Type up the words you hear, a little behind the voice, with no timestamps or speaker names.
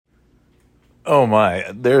Oh my,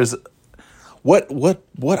 there's what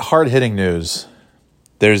hard-hitting news.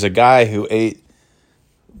 There's a guy who ate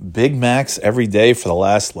Big Macs every day for the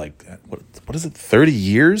last like what is it, 30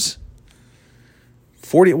 years?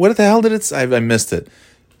 40, what the hell did it say? I missed it.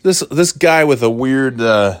 This guy with a weird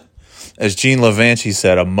as Gene Levanchi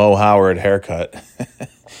said, a Mo Howard haircut.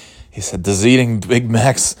 He said, "Does eating Big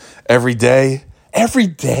Macs every day? Every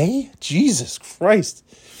day? Jesus Christ."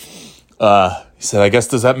 He said, "I guess,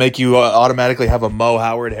 does that make you automatically have a Mo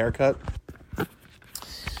Howard haircut?"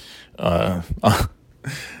 I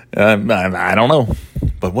don't know,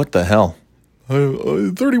 but what the hell?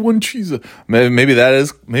 31 cheese. Maybe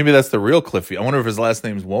that's the real Cliffy. I wonder if his last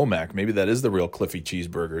name's Womack. Maybe that is the real Cliffy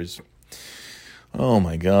Cheeseburgers. Oh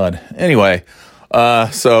my God. Anyway,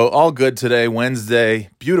 so all good today, Wednesday.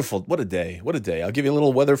 Beautiful. What a day. What a day. I'll give you a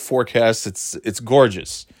little weather forecast. It's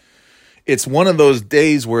gorgeous. It's one of those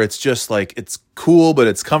days where it's just like, it's cool, but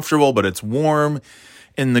it's comfortable, but it's warm.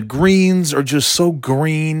 And the greens are just so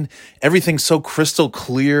green. Everything's so crystal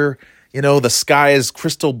clear. You know, the sky is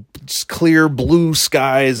crystal clear, blue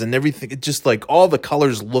skies and everything. It just like all the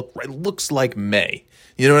colors it looks like May.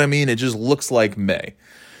 You know what I mean? It just looks like May.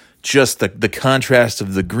 Just the contrast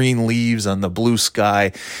of the green leaves on the blue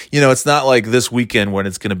sky. You know, it's not like this weekend when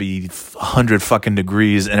it's going to be 100 fucking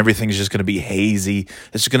degrees and everything's just going to be hazy.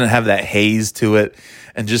 It's just going to have that haze to it,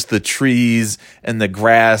 and just the trees and the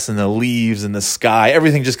grass and the leaves and the sky.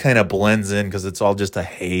 Everything just kind of blends in because it's all just a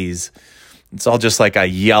haze. It's all just like a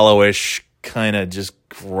yellowish kind of just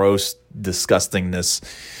gross disgustingness.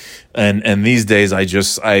 And these days I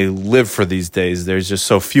live for these days. There's just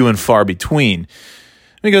so few and far between.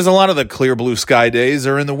 Because a lot of the clear blue sky days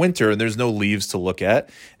are in the winter and there's no leaves to look at.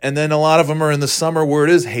 And then a lot of them are in the summer where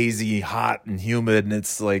it is hazy, hot, and humid. And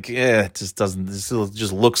it's like, it just doesn't,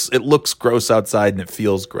 it looks gross outside and it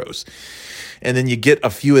feels gross. And then you get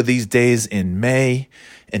a few of these days in May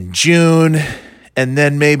and June, and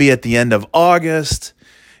then maybe at the end of August,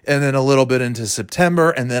 and then a little bit into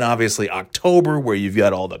September, and then obviously October where you've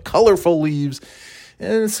got all the colorful leaves.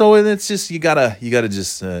 And so it's just, you gotta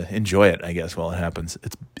just enjoy it, I guess, while it happens.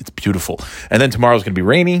 It's beautiful. And then tomorrow's going to be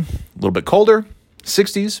rainy, a little bit colder,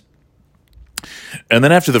 60s. And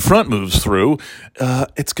then after the front moves through,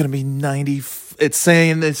 it's going to be 90. It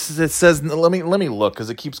says, let me look, because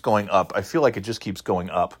it keeps going up. I feel like it just keeps going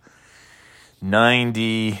up.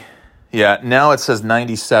 90. Yeah, now it says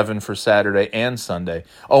 97 for Saturday and Sunday.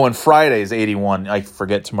 Oh, and Friday is 81. I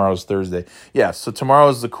forget tomorrow's Thursday. Yeah, so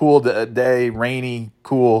tomorrow's the cool day, rainy,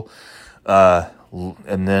 cool.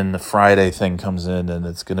 And then the Friday thing comes in and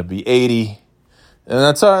it's going to be 80. And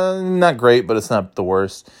that's not great, but it's not the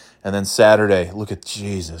worst. And then Saturday, look at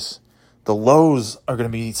Jesus. The lows are going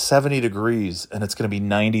to be 70 degrees and it's going to be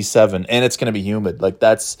 97 and it's going to be humid. Like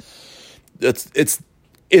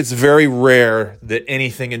it's very rare that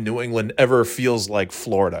anything in New England ever feels like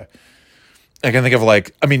Florida. I can think of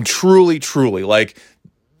truly, like,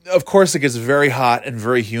 of course it gets very hot and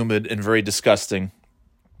very humid and very disgusting,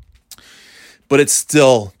 but it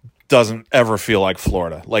still doesn't ever feel like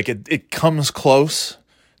Florida. Like it comes close.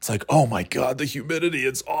 It's like, oh my God, the humidity,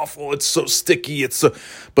 it's awful. It's so sticky.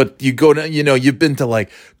 But you go to, you've been to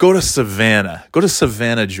go to Savannah,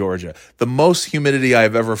 Georgia. The most humidity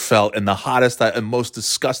I've ever felt and the hottest and most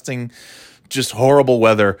disgusting, just horrible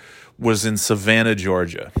weather was in Savannah,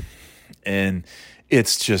 Georgia. And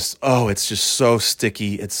it's just so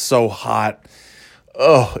sticky. It's so hot.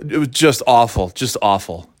 Oh, it was just awful.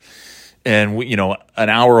 And an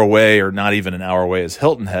hour away, or not even an hour away, is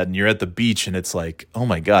Hilton Head, and you're at the beach, and it's like, oh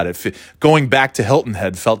my God! Going back to Hilton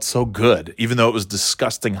Head felt so good, even though it was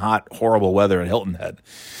disgusting, hot, horrible weather at Hilton Head.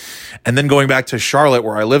 And then going back to Charlotte,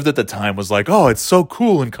 where I lived at the time, was like, oh, it's so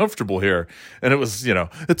cool and comfortable here, and it was,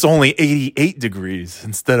 it's only 88 degrees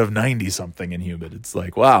instead of 90 something and humid. It's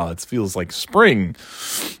like, wow, it feels like spring.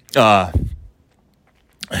 Yeah,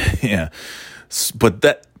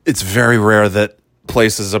 but it's very rare that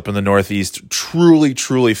places up in the Northeast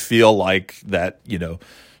truly feel like that,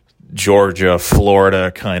 Georgia,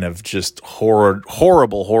 Florida kind of just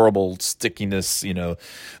horrible stickiness, the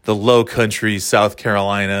low country, South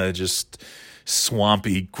Carolina, just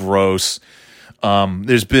swampy, gross.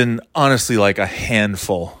 There's been honestly like a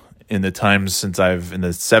handful in the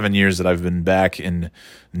 7 years that I've been back in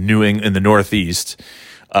the Northeast.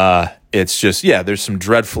 It's just, there's some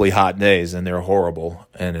dreadfully hot days and they're horrible,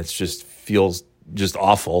 and it's just feels just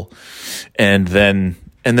awful. And then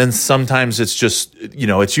sometimes it's just,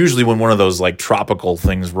 it's usually when one of those like tropical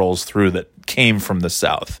things rolls through that came from the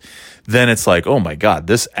South. Then it's like, oh my God,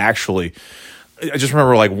 this actually, I just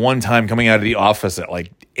remember like one time coming out of the office at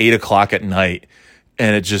like 8 o'clock at night,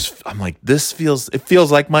 and I'm like, it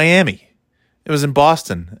feels like Miami. It was in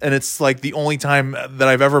Boston, and it's like the only time that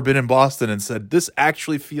I've ever been in Boston and said, this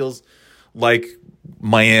actually feels like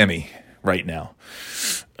Miami right now.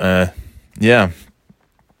 Yeah.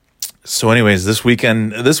 So anyways, this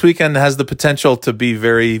weekend has the potential to be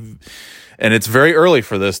and it's very early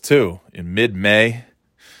for this too. In mid-May,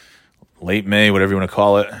 late May, whatever you want to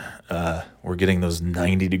call it, we're getting those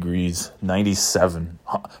 90 degrees, 97,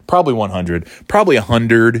 probably 100, probably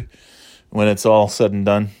 100 when it's all said and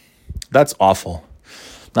done. That's awful.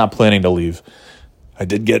 Not planning to leave. I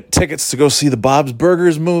did get tickets to go see the Bob's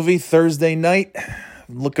Burgers movie Thursday night.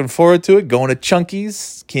 Looking forward to it. Going to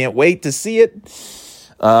Chunky's. Can't wait to see it.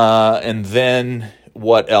 And then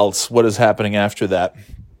what else? What is happening after that?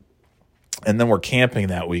 And then we're camping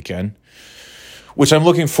that weekend, which I'm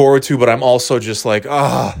looking forward to, but I'm also just like,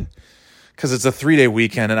 because it's a 3-day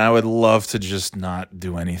weekend, and I would love to just not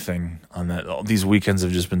do anything on that. These weekends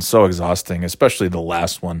have just been so exhausting, especially the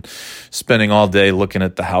last one, spending all day looking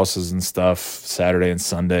at the houses and stuff, Saturday and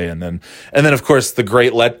Sunday, and then of course the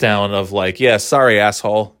great letdown of like, yeah, sorry,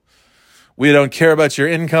 asshole, we don't care about your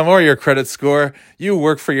income or your credit score. You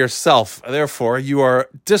work for yourself, therefore you are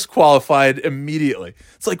disqualified immediately.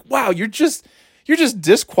 It's like, wow, you're just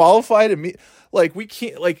disqualified immediately. Like, we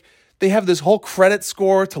can't, like, they have this whole credit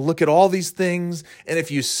score to look at all these things. And if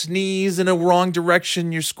you sneeze in a wrong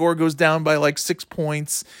direction, your score goes down by like 6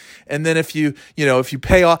 points. And then if you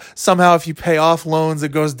pay off loans, it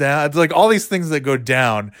goes down. It's like all these things that go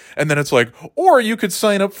down. And then it's like, or you could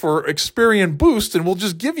sign up for Experian Boost and we'll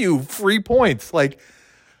just give you free points. Like,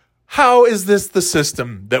 how is this the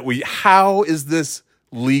system how is this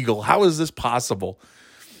legal? How is this possible?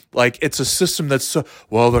 Like, it's a system that's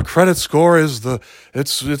the credit score is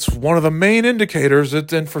it's one of the main indicators,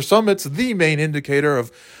 and for some it's the main indicator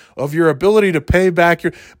of your ability to pay back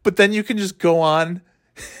but then you can just go on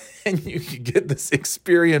and you can get this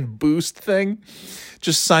Experian Boost thing.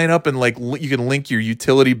 Just sign up and like you can link your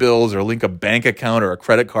utility bills or link a bank account or a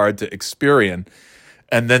credit card to Experian,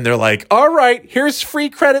 and then they're like, all right, here's free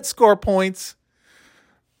credit score points.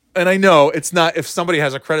 And I know it's not, if somebody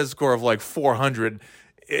has a credit score of like 400,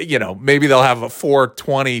 maybe they'll have a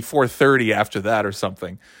 420, 430 after that or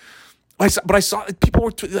something. But I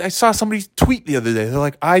saw somebody tweet the other day. They're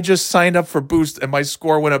like, I just signed up for Boost and my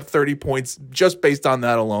score went up 30 points just based on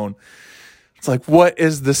that alone. It's like, what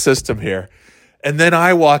is the system here? And then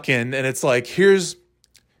I walk in and it's like, here's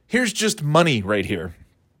just money right here.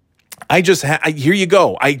 Here you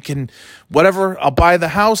go. I can, whatever, I'll buy the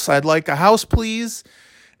house. I'd like a house, please.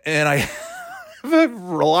 And I have a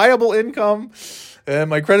reliable income.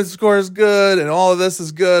 And my credit score is good, and all of this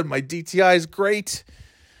is good. My DTI is great.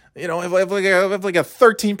 I have like a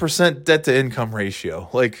 13% debt to income ratio.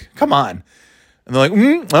 Like, come on. And they're like,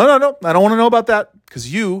 no, I don't want to know about that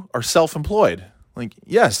because you are self-employed. Like,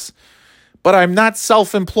 yes, but I'm not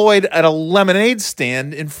self-employed at a lemonade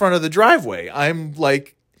stand in front of the driveway. I'm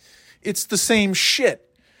like, it's the same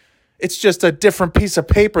shit. It's just a different piece of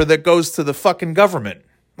paper that goes to the fucking government.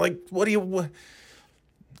 Like,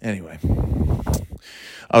 Anyway.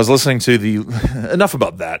 I was listening to enough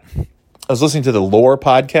about that. I was listening to the Lore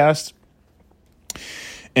podcast,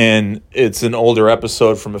 and it's an older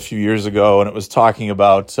episode from a few years ago, and it was talking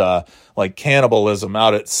about like cannibalism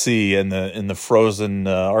out at sea in the frozen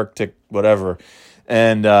Arctic whatever,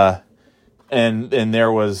 and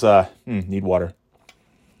there was need water.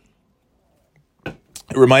 It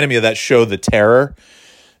reminded me of that show, The Terror.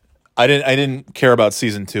 I didn't care about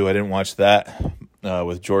season 2. I didn't watch that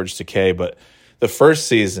with George Takei, but the first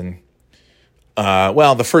season,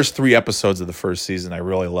 the first 3 episodes of the first season I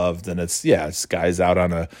really loved, and it's guys out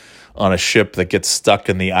on a ship that gets stuck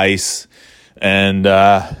in the ice, and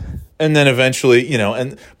then eventually,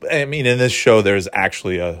 and I mean, in this show there's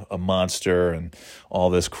actually a monster and all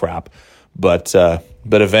this crap, but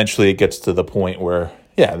eventually it gets to the point where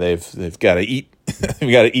they've got to eat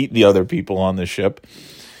we got to eat the other people on the ship.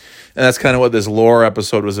 And that's kind of what this Lore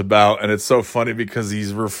episode was about. And it's so funny because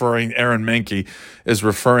Aaron Mahnke is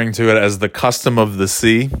referring to it as the custom of the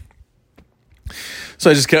sea.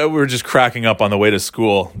 So we were just cracking up on the way to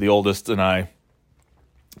school, the oldest and I.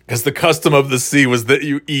 Because the custom of the sea was that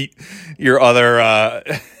you eat your other,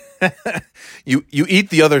 you eat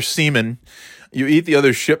the other seamen, you eat the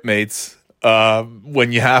other shipmates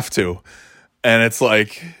when you have to. And it's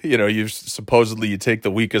like, you take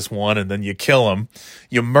the weakest one and then you kill him.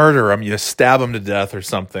 You murder him. You stab him to death or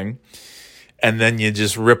something. And then you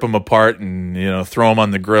just rip them apart and, throw them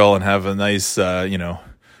on the grill and have a nice,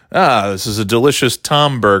 this is a delicious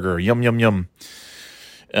Tom burger. Yum, yum, yum.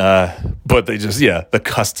 But they just, the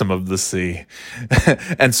custom of the sea.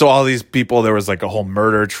 And so all these people, there was like a whole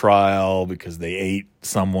murder trial because they ate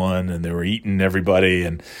someone and they were eating everybody.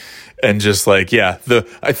 And just like,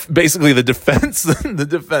 basically the defense, the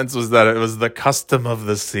defense was that it was the custom of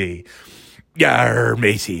the sea. Yar,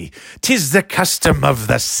 matey, 'tis the custom of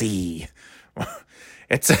the sea.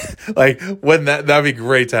 It's like when that'd be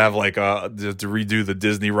great to have like to redo the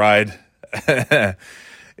Disney ride.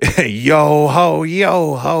 Yo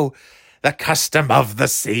ho, the custom of the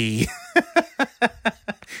sea.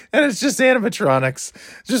 And it's just animatronics,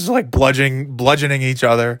 just like bludgeoning each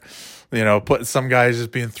other. Put some guys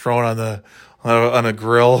just being thrown on a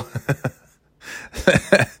grill.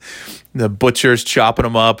 The butcher's chopping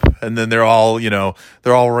them up, and then they're all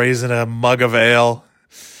raising a mug of ale.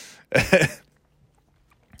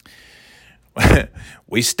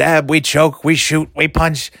 We stab, we choke, we shoot, we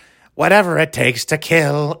punch, whatever it takes to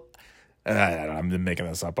kill. I'm making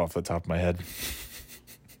this up off the top of my head.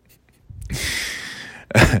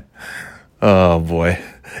 Oh boy.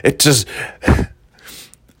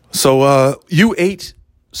 So you ate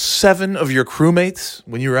 7 of your crewmates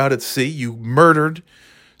when you were out at sea. You murdered,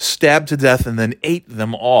 stabbed to death, and then ate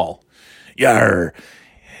them all. Yar.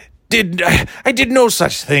 I did no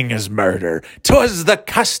such thing as murder. 'Twas the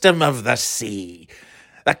custom of the sea.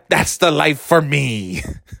 That's the life for me.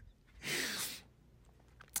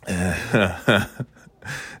 And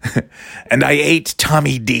I ate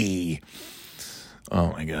Tommy D.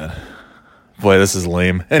 Oh my God. Boy, this is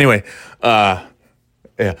lame. Anyway, yeah.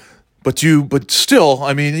 But still,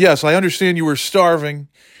 I mean, yes, I understand you were starving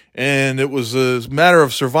and it was a matter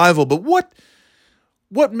of survival, but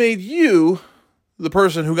what made you the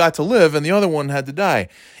person who got to live and the other one had to die?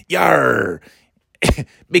 Yar,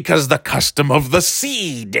 because the custom of the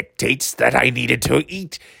sea dictates that I needed to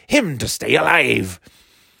eat him to stay alive.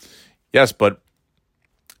 Yes, but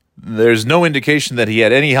there's no indication that he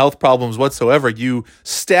had any health problems whatsoever. You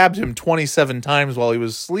stabbed him 27 times while he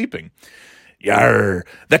was sleeping. Yar,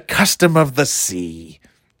 the custom of the sea.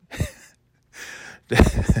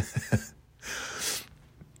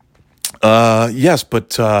 Yes,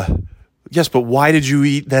 but why did you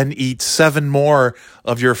eat 7 more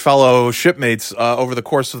of your fellow shipmates over the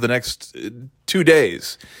course of the next 2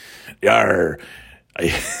 days? Yar,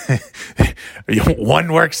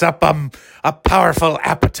 one works up a powerful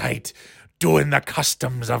appetite doing the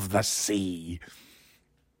customs of the sea.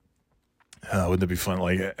 Wouldn't it be fun?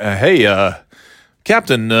 Like, hey,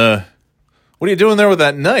 Captain, what are you doing there with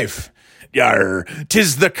that knife? Yar,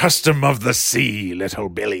 'tis the custom of the sea, little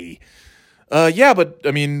Billy. Yeah, but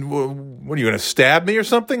I mean, what are you going to stab me or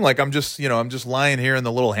something? Like I'm just lying here in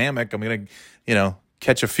the little hammock. I'm going to,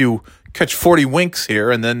 catch 40 winks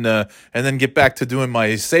here and then get back to doing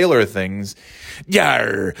my sailor things.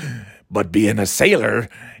 Yar, but being a sailor,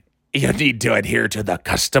 you need to adhere to the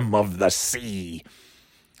custom of the sea.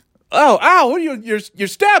 Oh, ow, you're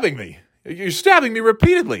stabbing me. You're stabbing me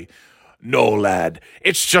repeatedly. No, lad,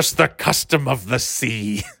 it's just the custom of the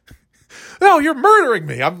sea. No, you're murdering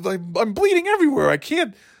me. I'm bleeding everywhere. I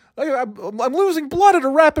can't. I'm losing blood at a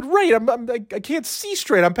rapid rate. I can't see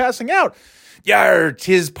straight. I'm passing out. Yar,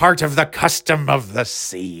 'tis part of the custom of the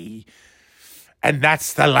sea, and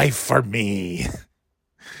that's the life for me.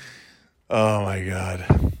 Oh my God.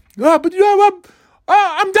 But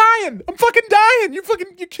I'm dying. I'm fucking dying. You're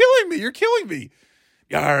killing me. You're killing me.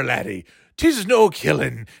 Yar, laddie, 'tis no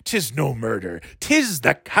killing. 'Tis no murder. 'Tis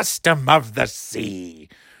the custom of the sea.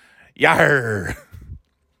 Yar.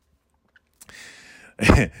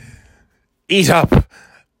 Eat up.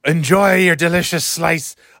 Enjoy your delicious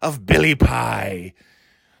slice of Billy pie.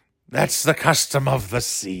 That's the custom of the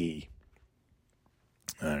sea.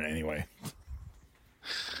 Anyway.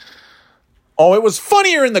 Oh, it was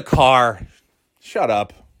funnier in the car. Shut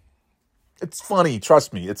up. It's funny.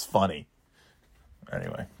 Trust me, it's funny.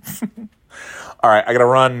 Anyway. All right, I got to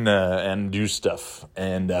run and do stuff.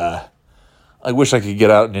 And I wish I could get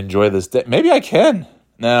out and enjoy this day. Maybe I can.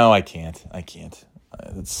 No, I can't.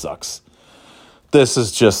 It sucks. This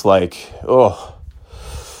is just like,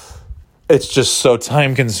 it's just so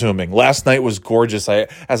time consuming. Last night was gorgeous.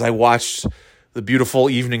 As I watched the beautiful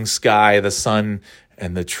evening sky, the sun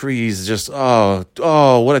and the trees, just,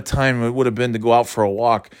 what a time it would have been to go out for a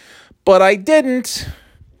walk. But I didn't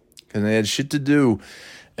because I had shit to do.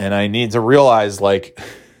 And I need to realize, like,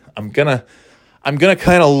 I'm gonna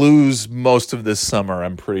kind of lose most of this summer,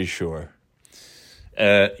 I'm pretty sure.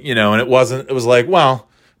 And it was like, well,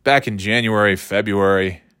 back in January,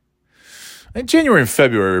 February. And January and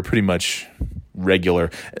February are pretty much regular.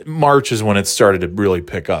 March is when it started to really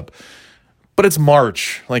pick up. But it's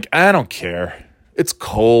March. Like, I don't care. It's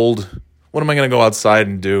cold. What am I going to go outside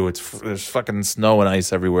and do? There's fucking snow and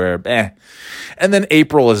ice everywhere. And then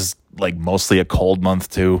April is like mostly a cold month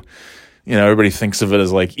too. You know, everybody thinks of it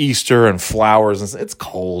as like Easter and flowers. And it's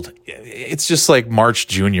cold. It's just like March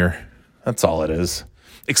Junior. That's all it is.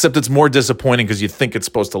 Except it's more disappointing because you think it's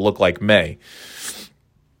supposed to look like May.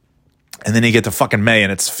 And then you get to fucking May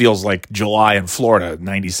and it feels like July in Florida,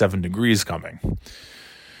 97 degrees coming.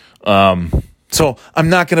 So I'm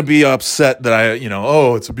not going to be upset that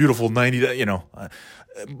it's a beautiful 90,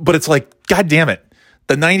 but it's like, God damn it.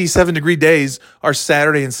 The 97 degree days are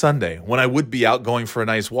Saturday and Sunday when I would be out going for a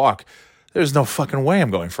nice walk. There's no fucking way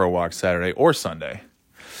I'm going for a walk Saturday or Sunday.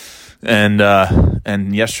 And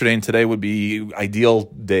yesterday and today would be ideal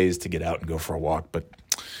days to get out and go for a walk. But,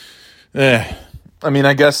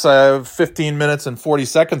 I guess 15 minutes and 40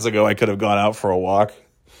 seconds ago, I could have gone out for a walk.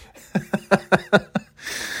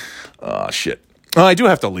 Oh, shit. Oh, I do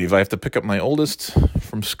have to leave. I have to pick up my oldest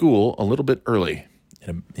from school a little bit early.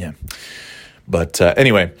 Yeah. But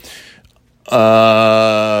anyway,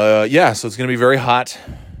 so it's going to be very hot.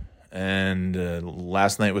 And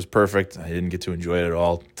last night was perfect. I didn't get to enjoy it at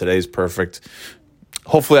all. Today's perfect.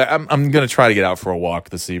 Hopefully, I'm going to try to get out for a walk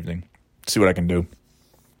this evening. See what I can do.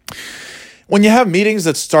 When you have meetings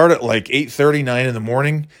that start at like 8:30, 9 in the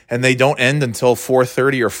morning, and they don't end until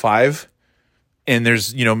 4:30 or 5, and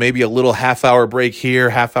there's, maybe a little half-hour break here,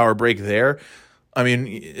 half-hour break there. I mean,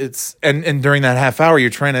 it's and during that half hour, you're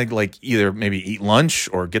trying to like either maybe eat lunch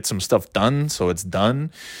or get some stuff done, so it's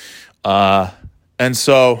done. And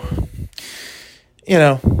so,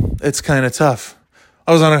 it's kind of tough.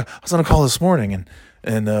 I was on a call this morning,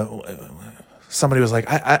 and somebody was like,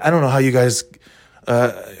 I don't know how you guys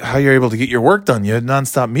how you're able to get your work done. You had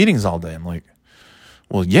nonstop meetings all day. I'm like,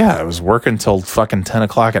 well, yeah, I was working till fucking 10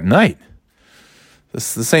 o'clock at night.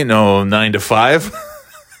 This ain't no 9 to 5.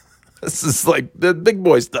 This is like the big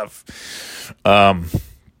boy stuff.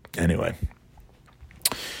 Anyway.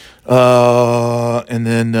 And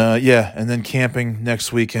then camping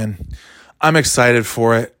next weekend. I'm excited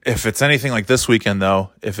for it. If it's anything like this weekend,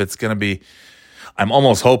 though, if it's going to be, I'm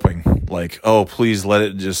almost hoping, like, oh, please let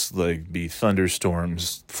it just like be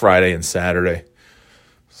thunderstorms Friday and Saturday.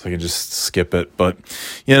 So I can just skip it. But,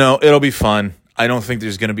 it'll be fun. I don't think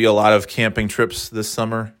there's going to be a lot of camping trips this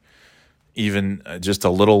summer. Even just a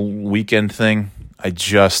little weekend thing. I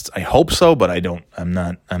hope so, but I'm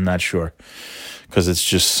not sure. Because it's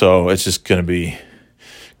just going to be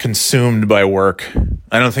consumed by work.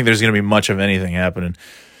 I don't think there's going to be much of anything happening.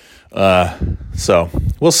 So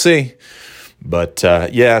we'll see. But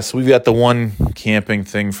so we've got the one camping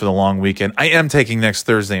thing for the long weekend. I am taking next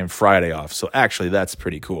Thursday and Friday off. So actually that's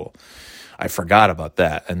pretty cool. I forgot about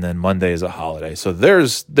that. And then Monday is a holiday. So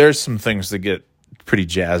there's some things to get pretty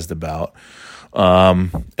jazzed about.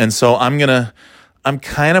 And so I'm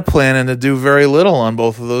kind of planning to do very little on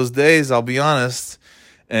both of those days, I'll be honest.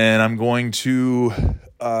 And I'm going to,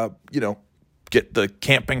 get the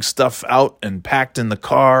camping stuff out and packed in the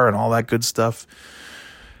car and all that good stuff.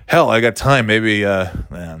 Hell, I got time. Maybe, I'm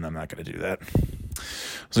not going to do that. I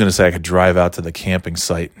was going to say I could drive out to the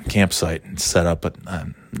campsite and set up, but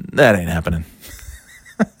that ain't happening.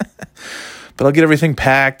 But I'll get everything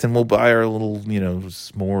packed and we'll buy our little,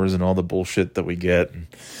 s'mores and all the bullshit that we get.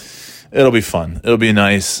 It'll be fun. It'll be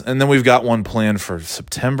nice. And then we've got one planned for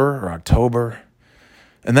September or October.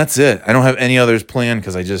 And that's it. I don't have any others planned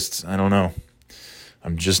because I don't know.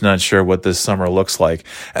 I'm just not sure what this summer looks like.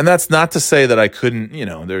 And that's not to say that I couldn't,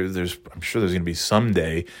 I'm sure there's going to be some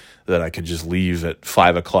day that I could just leave at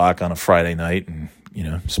 5 o'clock on a Friday night and,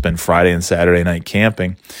 spend Friday and Saturday night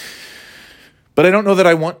camping. But I don't know that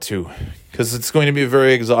I want to because it's going to be a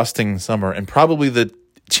very exhausting summer. And probably the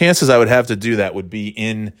chances I would have to do that would be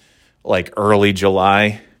in like early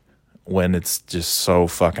July when it's just so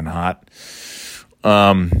fucking hot.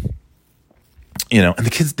 And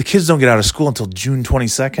the kids don't get out of school until June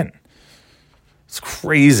 22nd. It's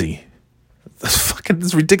crazy.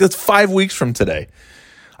 It's ridiculous. 5 weeks from today.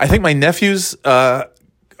 I think my nephews are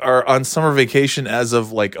on summer vacation as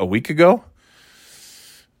of like a week ago.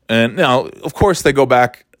 And now, of course, they go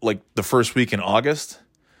back like the first week in August.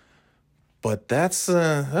 But that's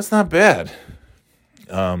not bad.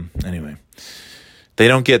 Anyway, they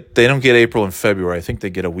don't get April and February. I think they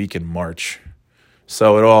get a week in March.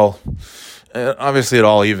 So it all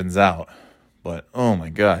evens out. But oh my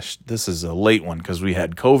gosh, this is a late one because we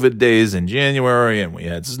had COVID days in January and we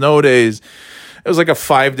had snow days. It was like a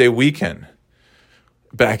 5-day weekend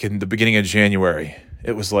back in the beginning of January.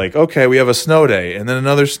 It was like, okay, we have a snow day and then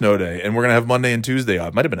another snow day and we're going to have Monday and Tuesday off.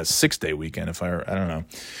 It might have been a 6-day weekend I don't know.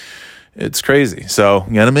 It's crazy. So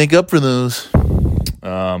you got to make up for those.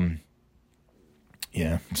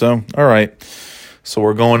 Yeah. So, all right. So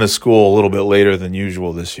we're going to school a little bit later than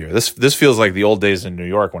usual this year. This feels like the old days in New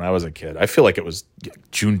York when I was a kid. I feel like it was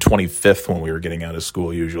June 25th when we were getting out of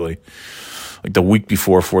school usually, like the week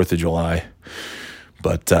before 4th of July.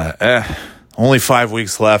 But only 5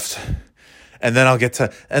 weeks left. And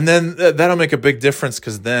then that'll make a big difference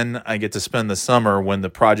because then I get to spend the summer when the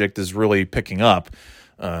project is really picking up.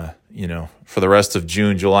 For the rest of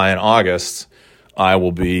June, July, and August, I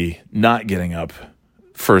will be not getting up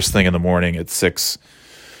first thing in the morning at 6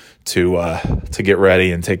 to get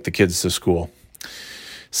ready and take the kids to school.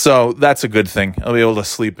 So that's a good thing. I'll be able to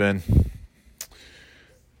sleep in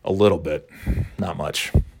a little bit, not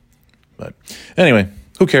much. But anyway,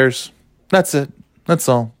 who cares? That's it. That's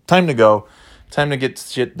all. Time to go. Time to get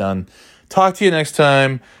shit done. Talk to you next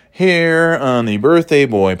time here on the Birthday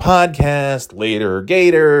Boy Podcast. Later,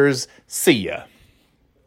 Gators. See ya.